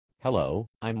Hello,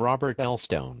 I'm Robert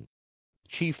Elstone,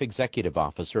 Chief Executive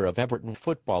Officer of Everton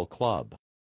Football Club.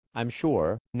 I'm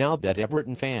sure, now that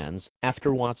Everton fans,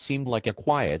 after what seemed like a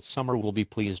quiet summer, will be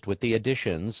pleased with the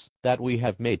additions that we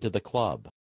have made to the club.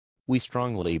 We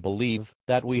strongly believe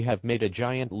that we have made a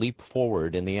giant leap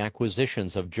forward in the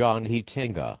acquisitions of John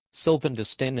Heitinga, Sylvain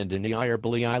Distin and Denier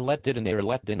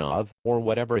Letdinov, or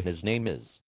whatever his name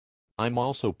is. I'm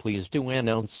also pleased to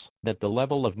announce that the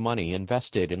level of money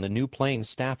invested in the new playing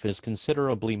staff is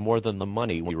considerably more than the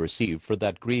money we received for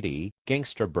that greedy,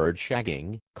 gangster bird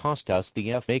shagging, cost us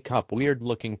the FA Cup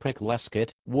weird-looking prick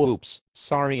Lescott. Whoops,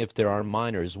 sorry if there are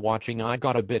minors watching, I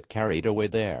got a bit carried away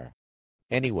there.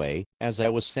 Anyway, as I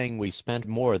was saying, we spent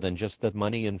more than just that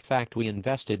money. In fact, we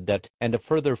invested that and a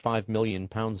further £5 million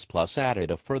plus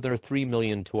added a further £3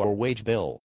 million to our wage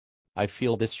bill. I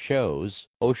feel this shows.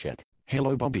 Oh shit.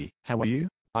 Hello Bobby, how are you?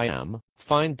 I am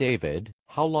fine, David.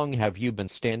 How long have you been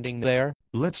standing there?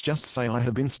 Let's just say I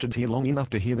have been stood here long enough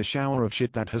to hear the shower of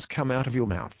shit that has come out of your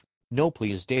mouth. No,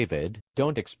 please, David,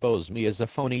 don't expose me as a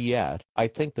phony yet. I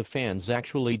think the fans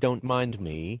actually don't mind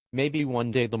me. Maybe one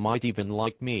day they might even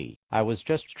like me. I was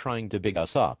just trying to big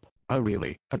us up. Oh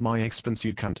really? At my expense,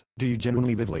 you cunt. Do you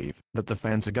genuinely believe that the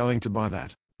fans are going to buy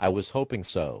that? I was hoping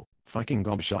so. Fucking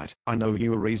gobshite. I know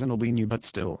you are reasonably new, but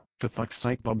still, for fuck's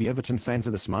sake Bobby, Everton fans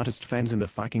are the smartest fans in the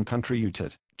fucking country, you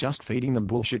tit. Just feeding them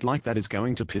bullshit like that is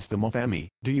going to piss them off. Amy,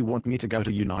 do you want me to go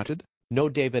to United? No,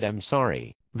 David, I'm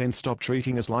sorry. Then stop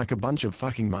treating us like a bunch of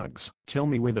fucking mugs. Tell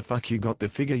me where the fuck you got the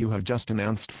figure you have just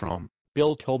announced from.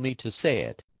 Bill told me to say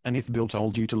it. And if Bill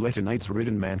told you to let an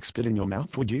AIDS-ridden man spit in your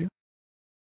mouth, would you?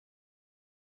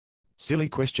 Silly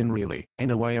question really.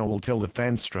 Anyway, I will tell the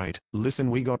fans straight. Listen,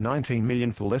 we got 19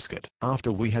 million for Lescott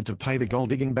after we had to pay the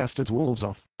goal-digging bastards Wolves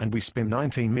off, and we spent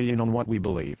 19 million on what we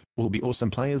believe will be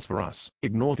awesome players for us.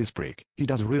 Ignore this prick. He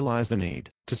does realize the need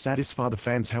to satisfy the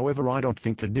fans. However, I don't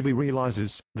think the divvy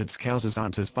realizes that Scousers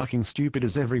aren't as fucking stupid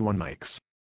as everyone makes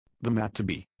them out to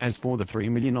be. As for the 3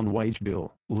 million on wage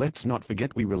bill, let's not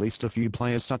forget we released a few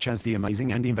players such as the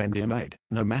amazing Andy van der Meijden.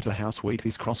 No matter how sweet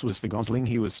his cross was for Gosling,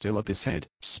 he was still a pisshead.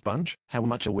 Sponge, how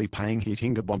much are we paying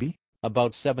Heitinga, Bobby?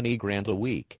 About 70 grand a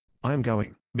week. I'm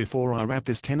going, before I wrap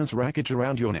this tennis racket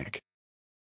around your neck.